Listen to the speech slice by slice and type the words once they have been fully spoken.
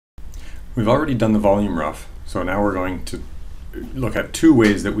We've already done the volume rough, so now we're going to look at two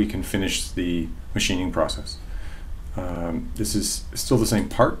ways that we can finish the machining process. This is still the same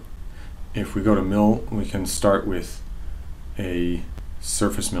part. If we go to mill, we can start with a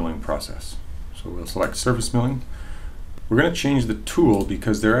surface milling process. So we'll select surface milling. We're going to change the tool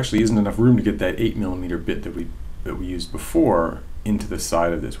because there actually isn't enough room to get that 8mm bit that we used before into the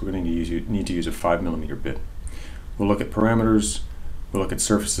side of this. We're going to need to use a 5mm bit. We'll look at parameters, we'll look at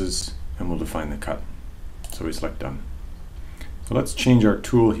surfaces, and we'll define the cut. So we select done. So let's change our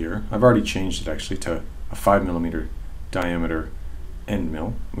tool here. I've already changed it actually to a 5mm diameter end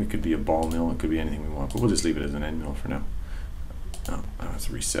mill. We could be a ball mill, it could be anything we want, but we'll just leave it as an end mill for now. Let's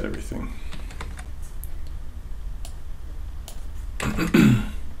reset everything.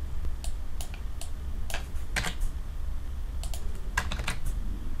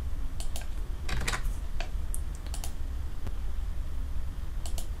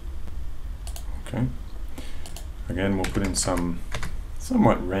 Okay. Again, we'll put in some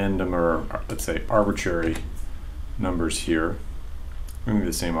somewhat random or let's say arbitrary numbers here. Maybe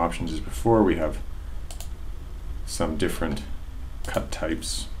the same options as before. We have some different cut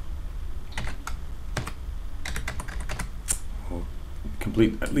types. We'll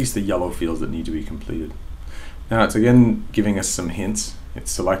complete at least the yellow fields that need to be completed. Now it's again giving us some hints.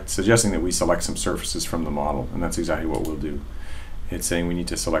 It's suggesting that we select some surfaces from the model, and that's exactly what we'll do. It's saying we need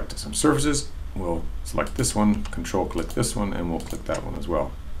to select some surfaces. We'll select this one, control click this one, and we'll click that one as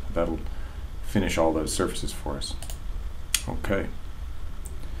well. That'll finish all those surfaces for us. Okay.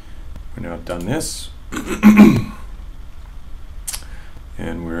 We're now done this.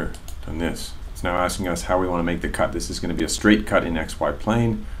 And we're done this. It's now asking us how we want to make the cut. This is going to be a straight cut in XY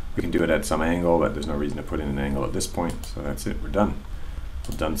plane. We can do it at some angle, but there's no reason to put in an angle at this point. So that's it, we're done.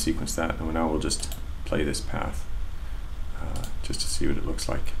 We'll done sequence that, and now we'll just play this path just to see what it looks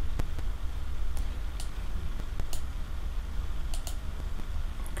like.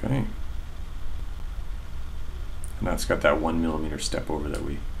 Okay. And that's got that 1mm step over that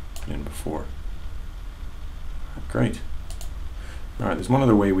we put in before. Great. Alright, there's one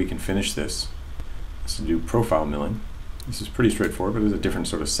other way we can finish this. Is to do profile milling. This is pretty straightforward, but there's a different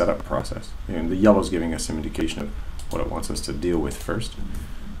sort of setup process. And the yellow is giving us some indication of what it wants us to deal with first.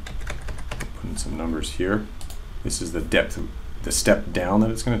 Put in some numbers here. This is the depth, the step down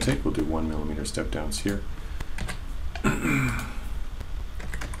that it's going to take. We'll do 1mm step downs here.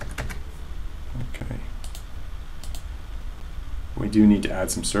 Okay. We do need to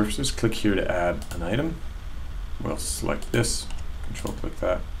add some surfaces. Click here to add an item. We'll select this, control click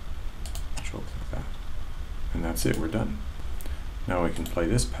that, control click that. And that's it, we're done. Now we can play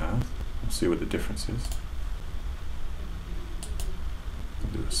this path. We'll see what the difference is.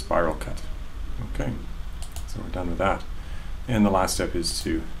 We'll do a spiral cut. Okay, so we're done with that. And the last step is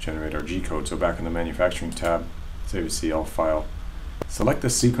to generate our Gcode. So back in the manufacturing tab, save as CL file. Select the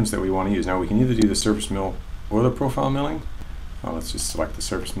sequence that we want to use. Now we can either do the surface mill or the profile milling. Let's just select the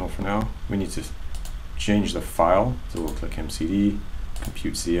surface mill for now. We need to change the file, so we'll click MCD,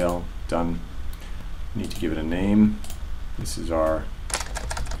 compute CL, done. We need to give it a name. This is our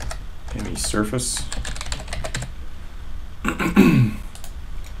ME surface.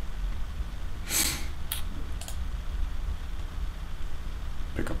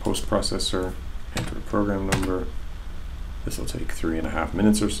 Pick a post processor, enter a program number. This will take 3.5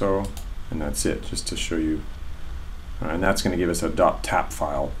 minutes or so, and that's it, just to show you. And that's going to give us a .tap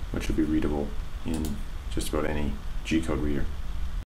file, which will be readable in just about any Gcode reader.